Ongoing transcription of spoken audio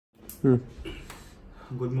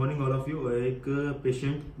Good morning all of you. एक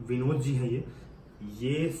patient Vinod ji हैं,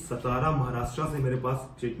 ये सतारा महाराष्ट्र से मेरे पास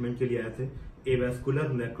ट्रीटमेंट के लिए आए थे। Avascular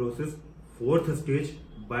necrosis 4th stage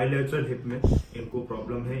bilateral hip में इनको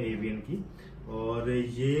प्रॉब्लम है एवीएन की, और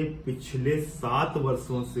ये पिछले 7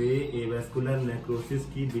 वर्षों से एवेस्कुलर नेक्रोसिस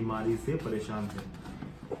की बीमारी से परेशान थे।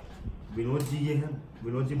 विनोद जी ये हैं।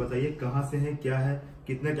 विनोद जी बताइए कहाँ से हैं, क्या है,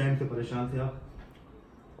 कितने टाइम से परेशान थे आप?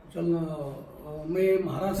 मैं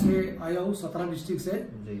महाराष्ट्र से आया हूँ, 17 डिस्ट्रिक्ट से।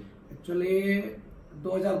 एक्चुअली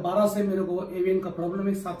 2012 से मेरे को एवीएन का प्रॉब्लम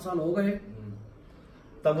है, 7 साल हो गए।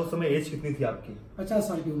 तब उस समय एज कितनी थी आपकी? 50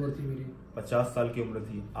 साल की उम्र थी मेरी। 50 साल की उम्र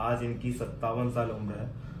थी। आज इनकी 57 साल उम्र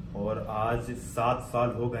है और आज 7 साल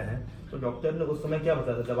हो गए हैं। तो डॉक्टर ने उस समय क्या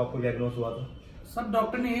बताया था जब आपको डायग्नोस हुआ था? सब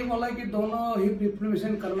डॉक्टर ने ये बोला कि दोनों हिप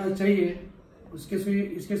रिप्लेसमेंट करना चाहिए,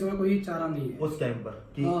 इसके समय कोई चारा नहीं है उस टाइम पर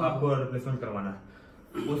कि आपको रिप्लेसमेंट करवाना है।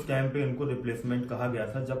 उस टाइम पे इनको रिप्लेसमेंट कहा गया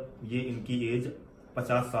था जब ये इनकी एज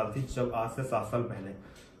 50 साल थी, जब आज से 7 साल पहले।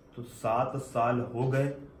 तो 7 साल हो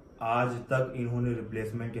गए, आज तक इन्होंने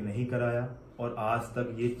रिप्लेसमेंट नहीं कराया और आज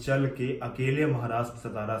तक ये चल के अकेले महाराष्ट्र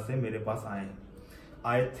सतारा से मेरे पास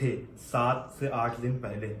आए थे 7 से 8 दिन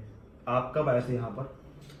पहले। आप कब आए थे यहाँ पर?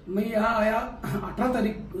 मैं यहाँ आया 18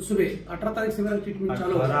 तारीख सुबह। 18 तारीख से मेरा ट्रीटमेंट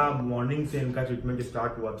चालू हुआ। 18 मॉर्निंग से इनका ट्रीटमेंट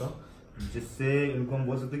स्टार्ट हुआ था, जिससे इनको हम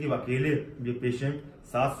बोल सकते हैं कि अकेले ये पेशेंट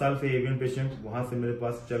 7 साल से एवीएन पेशेंट वहां से मेरे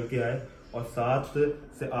पास चल के आए और 7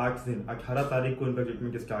 से 8 दिन 18 तारीख को इनका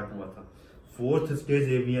ट्रीटमेंट स्टार्ट हुआ था। 4th स्टेज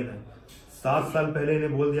एवीएन है। 7 साल पहले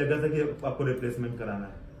इन्हें बोल दिया गया था कि आपको रिप्लेसमेंट कराना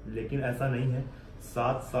है, लेकिन ऐसा नहीं है।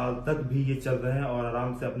 7 साल तक भी ये चल रहे हैं और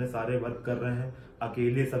आराम से अपने सारे वर्क कर रहे हैं।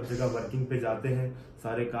 अकेले सब जगह वर्किंग पे जाते हैं,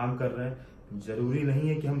 सारे काम कर रहे हैं। जरूरी नहीं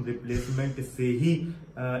है कि हम रिप्लेसमेंट से ही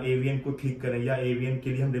एवीएन को ठीक करें या एवीएन के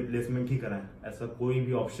लिए हम रिप्लेसमेंट ही कराएं, ऐसा कोई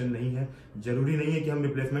भी ऑप्शन नहीं है। जरूरी नहीं है कि हम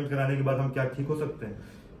रिप्लेसमेंट कराने के बाद हम क्या ठीक हो सकते हैं।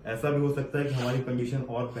 ऐसा भी हो सकता है कि हमारी कंडीशन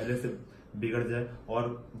और पहले से बिगड़ जाए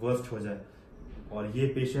और वर्स्ट हो जाए। और ये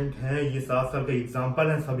पेशेंट है, ये 7 साल का एग्जाम्पल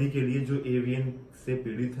है सभी के लिए जो एवीएन से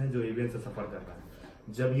पीड़ित हैं, जो एवीएन से सफर कर रहा है।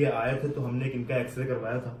 जब ये आए थे तो हमने इनका एक्सरे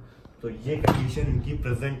करवाया था, तो ये कंडीशन इनकी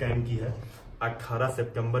प्रेजेंट टाइम की है। 18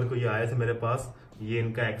 सितंबर को ये आए थे मेरे पास। ये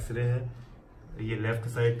इनका एक्सरे है। ये लेफ्ट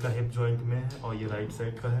साइड का हिप जॉइंट में है और ये राइट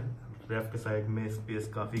साइड का है। लेफ्ट साइड में स्पेस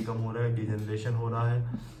काफी कम हो रहा है, डिजेनरेशन हो रहा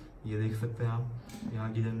है। ये देख सकते हैं आप,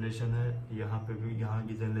 यहाँ डिजेनरेशन है, यहाँ पे भी यहाँ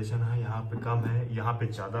डिजेनरेशन है, यहाँ पे कम है, यहाँ पे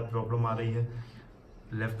ज्यादा प्रॉब्लम आ रही है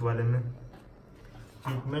लेफ्ट वाले में।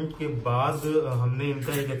 ट्रीटमेंट के बाद हमने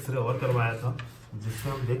इनका एक एक्सरे और करवाया था,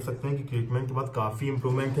 जिसमें हम देख सकते हैं कि ट्रीटमेंट के बाद काफी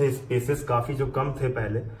इंप्रूवमेंट है। स्पेसेस काफी जो कम थे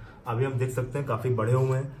पहले, अभी हम देख सकते हैं काफी बड़े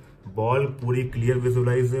हुए हैं। बॉल पूरी क्लियर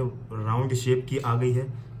विजुअलाइज है, राउंड शेप की आ गई है।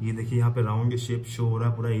 ये देखिए यहाँ पे राउंड शेप शो हो रहा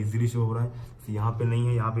है, पूरा इजीली शो हो रहा है। यहाँ पे नहीं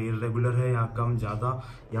है, यहाँ पे इरेगुलर है, यहाँ कम ज्यादा,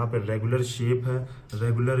 यहाँ पे रेगुलर शेप है,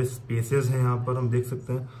 रेगुलर स्पेसेस है यहाँ पर हम देख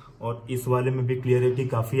सकते हैं। और इस वाले में भी क्लियरिटी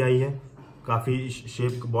काफी आई है, काफी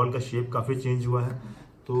शेप, बॉल का शेप काफी चेंज हुआ है।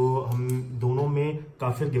 तो हम दोनों में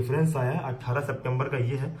काफी डिफरेंस आया है। 18 सितंबर का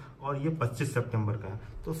ये है और ये 25 सितंबर का है।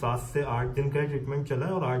 तो 7 से 8 दिन का ट्रीटमेंट चला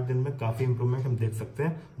है और 8 दिन में काफी इंप्रूवमेंट हम देख सकते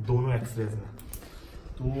हैं दोनों एक्सरेज में।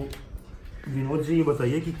 तो विनोद जी ये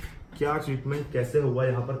बताइए कि क्या ट्रीटमेंट कैसे हुआ,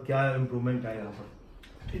 यहाँ पर क्या इंप्रूवमेंट आया? यहाँ पर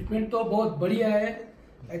ट्रीटमेंट तो बहुत बढ़िया है।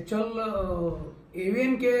 एक्चुअल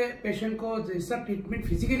एवीएन के पेशेंट को जैसा ट्रीटमेंट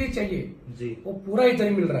फिजिकली चाहिए जी, वो पूरा इधर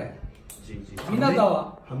मिल रहा है। जी जी, बिना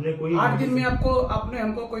दवा। हमने कोई 8 दिन में आपने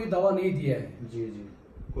हमको कोई दवा नहीं दिया है। जी जी,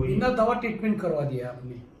 कोई बिना दवा ट्रीटमेंट करवा दिया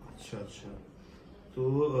आपने। अच्छा।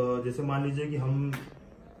 तो जैसे मान लीजिए कि हम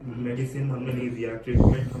मेडिसिन हमने नहीं दिया,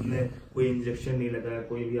 ट्रीटमेंट हमने कोई इंजेक्शन नहीं लगाया,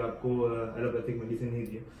 कोई भी आपको एलोपैथिक मेडिसिन नहीं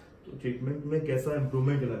दिया, तो ट्रीटमेंट में कैसा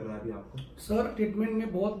इम्प्रूवमेंट लग रहा है अभी आपको? सर ट्रीटमेंट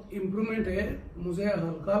में बहुत इम्प्रूवमेंट है, मुझे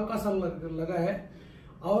हल्का हल्का सा लगा है।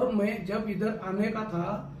 और मैं जब इधर आने का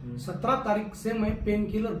था 17 तारीख से मैं पेन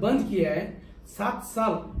किलर बंद किया है। 7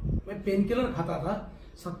 साल मैं पेन किलर खाता था।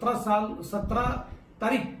 17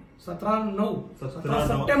 तारीख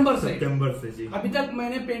 17 सितंबर से जी अभी तक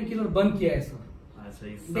मैंने पेन किलर बंद किया है सर। अच्छा,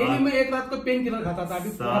 डेली में एक रात को पेन किलर खाता था, अभी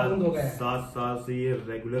पूरा बंद हो गया है। 7 साल से ये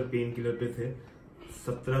रेगुलर पेन किलर पे थे।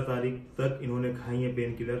 17 तारीख तक इन्होंने खाई है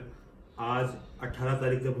पेन किलर। आज 18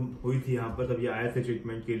 तारीख जब हुई थी यहाँ पर, तब ये आए थे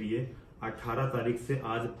ट्रीटमेंट के लिए। 18 तारीख से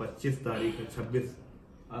आज 25 तारीख है, 27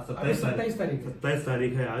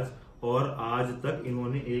 तारीख है आज, और आज तक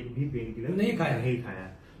इन्होंने एक भी पेन किलर नहीं खाया है।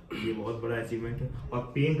 ये बहुत बड़ा अचीवमेंट है। और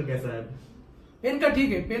पेन का कैसा है? पेन का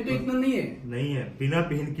ठीक है, पेन तो इतना नहीं है। बिना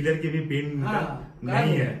पेन किलर के भी पेन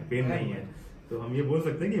नहीं है, पेन नहीं है। तो हम ये बोल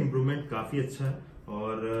सकते हैं कि इम्प्रूवमेंट काफी अच्छा है।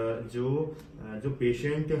 और जो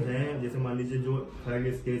पेशेंट हैं, जैसे मान लीजिए जो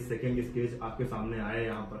 3rd स्टेज 2nd स्टेज आपके सामने आए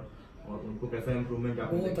यहाँ पर, और उनको कैसा इम्प्रूवमेंट?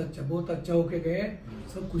 बहुत अच्छा होके गए,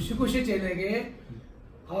 सब खुशी खुशी चले गए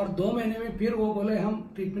और 2 महीने में फिर वो बोले हम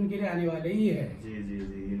ट्रीटमेंट के लिए आने वाले ही है। जी जी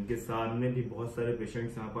जी, इनके सामने भी बहुत सारे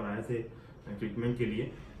पेशेंट्स यहाँ पर आए थे ट्रीटमेंट के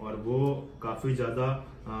लिए और वो काफी ज्यादा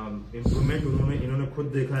इम्प्रूवमेंट इन्होंने खुद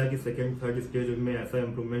देखा है कि सेकेंड थर्ड स्टेज में ऐसा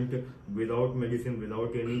improvement without medicine,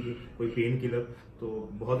 without any कोई पेन किलर, तो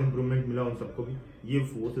बहुत इम्प्रूवमेंट मिला उन सबको भी। ये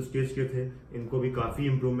 4th स्टेज के थे, इनको भी काफी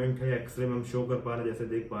इम्प्रूवमेंट है, एक्सरे में हम शो कर पा रहे हैं, जैसे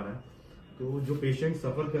देख पा रहे हैं। तो जो पेशेंट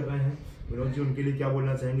सफर कर रहे हैं विनोद जी, उनके लिए क्या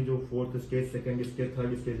बोलना चाहेंगे जो 4th stage, second stage,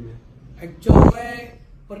 third stage में? एक्चुअल में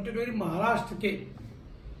पर्टिकुलरली महाराष्ट्र के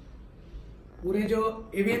पूरे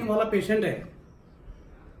जो एवीएन वाला पेशंट है,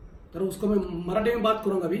 तर उसको मैं मराठी में बात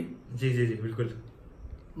करूंगा अभी। जी जी जी, बिलकुल।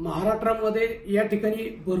 महाराष्ट्रामध्ये या ठिकाणी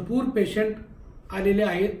भरपूर पेशंट आलेले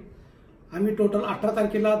आहेत। आम्ही टोटल 18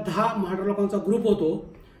 तारखेला 10 महाराष्ट्र लोकांचा ग्रुप होतो,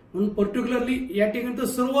 म्हणून पर्टिक्युलरली या ठिकाणी तर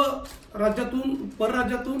सर्व राज्यातून,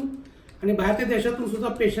 परराज्यातून आणि बाहेरच्या देशातून सुद्धा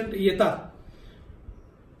पेशंट येतात।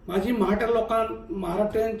 माझी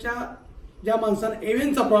महाराष्ट्रांच्या ज्या माणसांना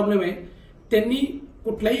एव्हीएनचा प्रॉब्लेम आहे त्यांनी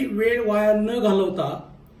कुठलाही वेळ वाया न घालवता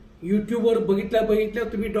युट्यूबवर बघितल्या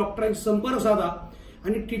तुम्ही डॉक्टरांशी संपर्क साधा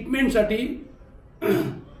आणि ट्रीटमेंटसाठी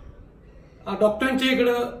डॉक्टरांच्या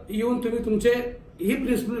इकडे येऊन तुम्ही तुमचे हिप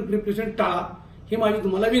रिप्लेसमेंट टाळा, ही माझी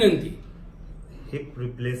तुम्हाला विनंती। हिप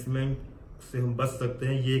रिप्लेसमेंट से हम बच सकते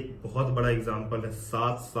हैं, ये एक बहुत बड़ा एग्जांपल है।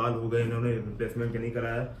 7 साल हो गए इन्होंने रिप्लेसमेंट नहीं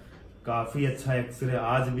कराया, काफी अच्छा एक्सरे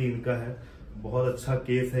आज भी इनका है, बहुत अच्छा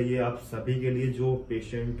केस है ये आप सभी के लिए। जो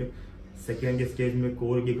पेशेंट सेकेंड स्टेज में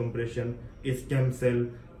कोर की कंप्रेशन, स्टेम सेल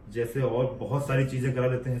जैसे और बहुत सारी चीजें करा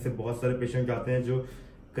लेते हैं, ऐसे बहुत सारे पेशेंट आते हैं जो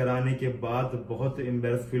कराने के बाद बहुत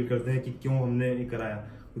एम्बेरस फील करते हैं कि क्यों हमने ये कराया,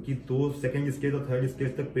 क्योंकि 2 सेकेंड स्टेज और थर्ड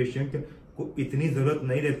स्टेज तक पेशेंट को इतनी जरूरत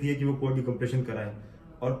नहीं रहती है कि वो कोर की कंप्रेशन कराए,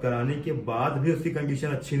 और कराने के बाद भी उसकी कंडीशन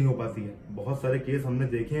अच्छी नहीं हो पाती है। बहुत सारे केस हमने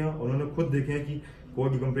देखे हैं और उन्होंने खुद देखे हैं कि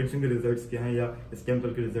कोर डिकम्प्रेशन के रिजल्ट्स क्या हैं या स्टेम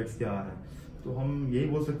सेल के रिजल्ट्स क्या आ रहे हैं। तो हम यही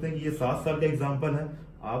बोल सकते हैं कि ये 7 साल का एग्जाम्पल है।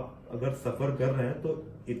 आप अगर सफर कर रहे हैं तो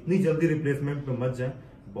इतनी जल्दी रिप्लेसमेंट पे मत जाएं,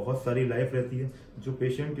 बहुत सारी लाइफ रहती है। जो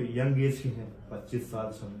पेशेंट यंग एज के हैं, 25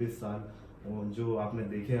 साल 26 साल, और जो आपने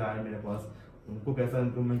देखे आए मेरे पास, उनको कैसा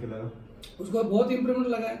इम्प्रूवमेंट लगा? उसको बहुत इम्प्रूवमेंट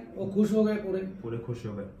लगा है, वो खुश हो गए, पूरे खुश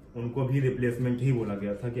हो गए। उनको भी रिप्लेसमेंट ही बोला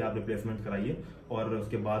गया था कि आप रिप्लेसमेंट कराइए और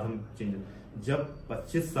उसके बाद हम चेंज। जब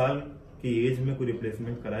 25 साल की एज में कोई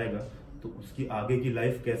रिप्लेसमेंट कराएगा तो उसकी आगे की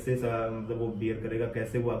लाइफ कैसे मतलब वो बियर करेगा,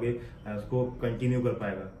 कैसे वो आगे उसको कंटिन्यू कर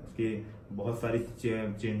पाएगा। उसकी बहुत सारी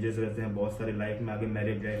चेंजेस रहते हैं, बहुत सारी लाइफ में आगे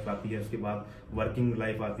मैरिज लाइफ आती है, उसके बाद वर्किंग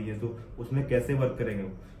लाइफ आती है, तो उसमें कैसे वर्क करेंगे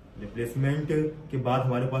वो। रिप्लेसमेंट के बाद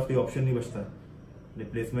हमारे पास कोई ऑप्शन नहीं बचता है।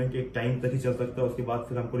 रिप्लेसमेंट एक टाइम तक ही चल सकता है, उसके बाद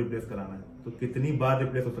फिर हमको रिप्लेस कराना है, तो कितनी बार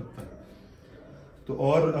रिप्लेस हो सकता है। तो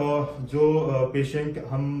और जो पेशेंट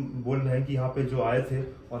हम बोल रहे हैं कि यहाँ पे जो आए थे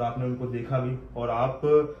और आपने उनको देखा भी, और आप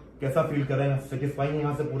कैसा फील कर रहे हैं? सेटिस्फाई है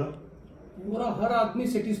यहाँ से पूरा हर आदमी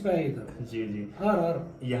सेटिस्फाई है इधर। जी जी, हर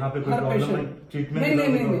यहाँ पे कोई प्रॉब्लम है? ट्रीटमेंट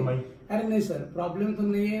नहीं, अरे नहीं सर, प्रॉब्लम तो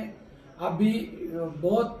नहीं है। आप भी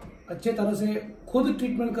बहुत अच्छे तरह से खुद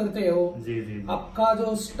ट्रीटमेंट करते हो। जी जी, आपका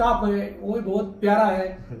जो स्टाफ है वो भी बहुत प्यारा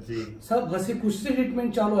है जी, सब हंसी खुशी से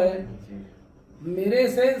ट्रीटमेंट चालू है जी। मेरे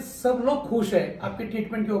से सब लोग खुश है आपके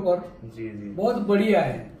ट्रीटमेंट के ऊपर। जी जी, बहुत बढ़िया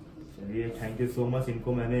है। चलिए, थैंक यू सो मच।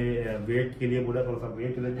 इनको मैंने वेट के लिए बोला, थोड़ा सा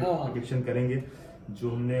वेट प्रिडिक्शन करेंगे, जो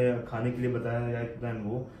हमने खाने के लिए बताया है प्लान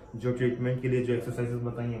वो, जो ट्रीटमेंट के लिए जो एक्सरसाइजेस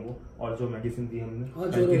बताई हैं वो, और जो मेडिसिन दी हमने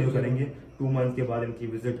कंटिन्यू करेंगे। 2 मंथ के बाद इनकी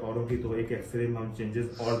विजिट और होगी, तो एक एक्सरे में हम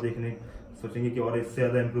चेंजेस और देखने सोचेंगे कि और इससे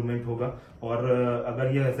ज्यादा इम्प्रूवमेंट होगा, और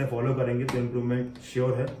अगर ये ऐसे फॉलो करेंगे तो इम्प्रूवमेंट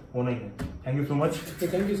श्योर है, होना ही है। Thank you so much.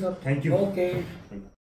 Thank you sir. Thank you. Okay.